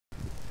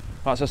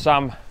Right, so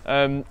Sam,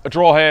 a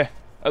draw here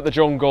at the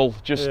Jungle.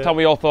 Just tell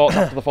me your thoughts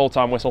after the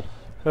full-time whistle.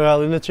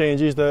 Well, in the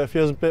changes there, it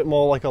feels a bit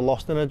more like a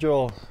loss than a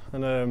draw,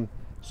 and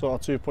sort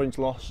of 2 points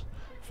loss.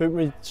 I think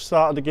we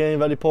started the game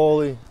very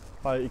poorly.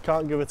 Like, you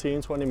can't give a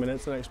team 20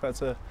 minutes and expect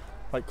to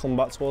come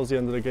back towards the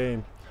end of the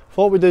game. I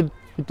thought we dug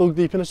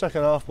deep in the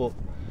second half, but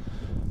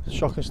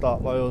shocking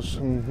start by us,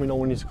 and we know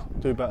we need to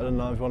do better than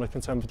that if we want to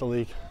contend for the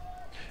league.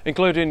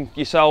 Including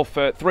yourself,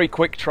 3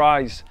 quick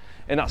tries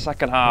in that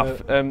second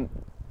half.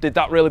 Did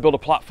that really build a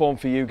platform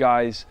for you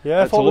guys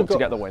to look to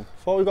get the win?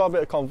 I thought we got a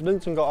bit of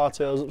confidence and got our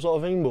tails up, sort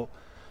of thing, but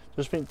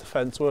just think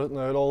defence weren't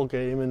there all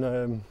game,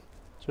 and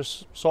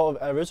just sort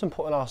of errors and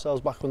putting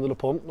ourselves back under the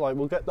pump. Like,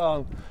 we'll get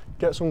down,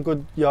 get some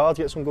good yards,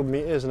 get some good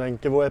metres, and then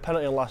give away a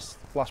penalty in last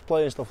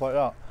play and stuff like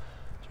that.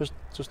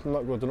 Just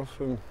not good enough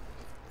from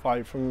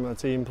a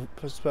team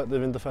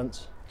perspective in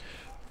defence.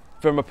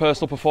 From a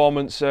personal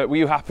performance, were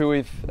you happy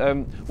with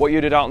what you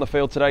did out on the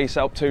field today? You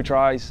set up 2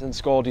 tries and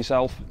scored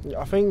yourself.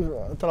 I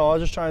don't know, I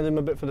just tried him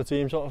a bit for the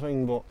team sort of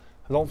thing, but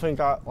I don't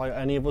think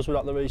any of us were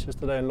at the races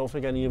today, and I don't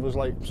think any of us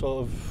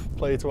sort of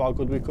played to how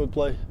good we could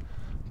play.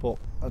 But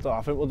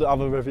I think we'll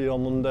have a review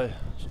on Monday,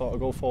 sort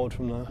of go forward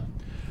from there.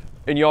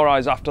 In your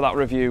eyes, after that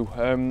review,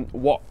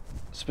 what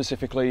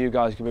specifically you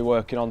guys can be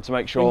working on to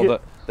make sure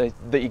that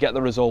you get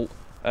the result?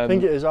 I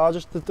think it is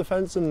just the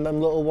defence and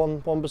them little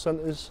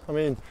 1%ers. I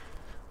mean,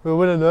 we were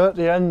winning there at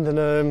the end,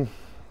 and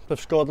they've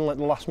scored in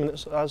the last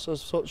minutes as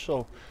such.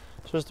 So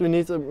it's just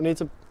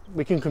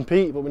we can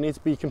compete, but we need to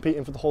be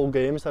competing for the whole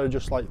game instead of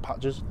just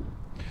patches.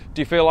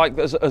 Do you feel like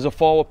as a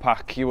forward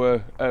pack you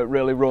were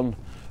really run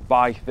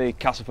by the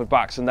Castleford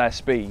backs and their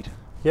speed?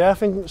 Yeah, I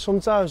think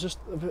sometimes just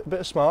a bit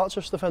of smarts,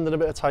 just defending a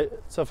bit of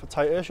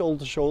tighter shoulder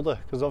to shoulder,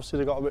 because obviously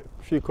they've got a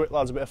few quick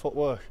lads, a bit of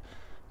footwork.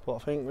 But I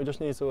think we just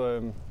need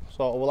to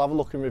we'll have a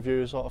look in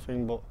review sort of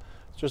thing, but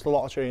it's just a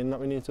lot of training that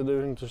we need to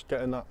do and just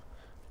getting that,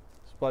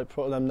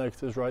 putting them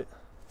negatives right.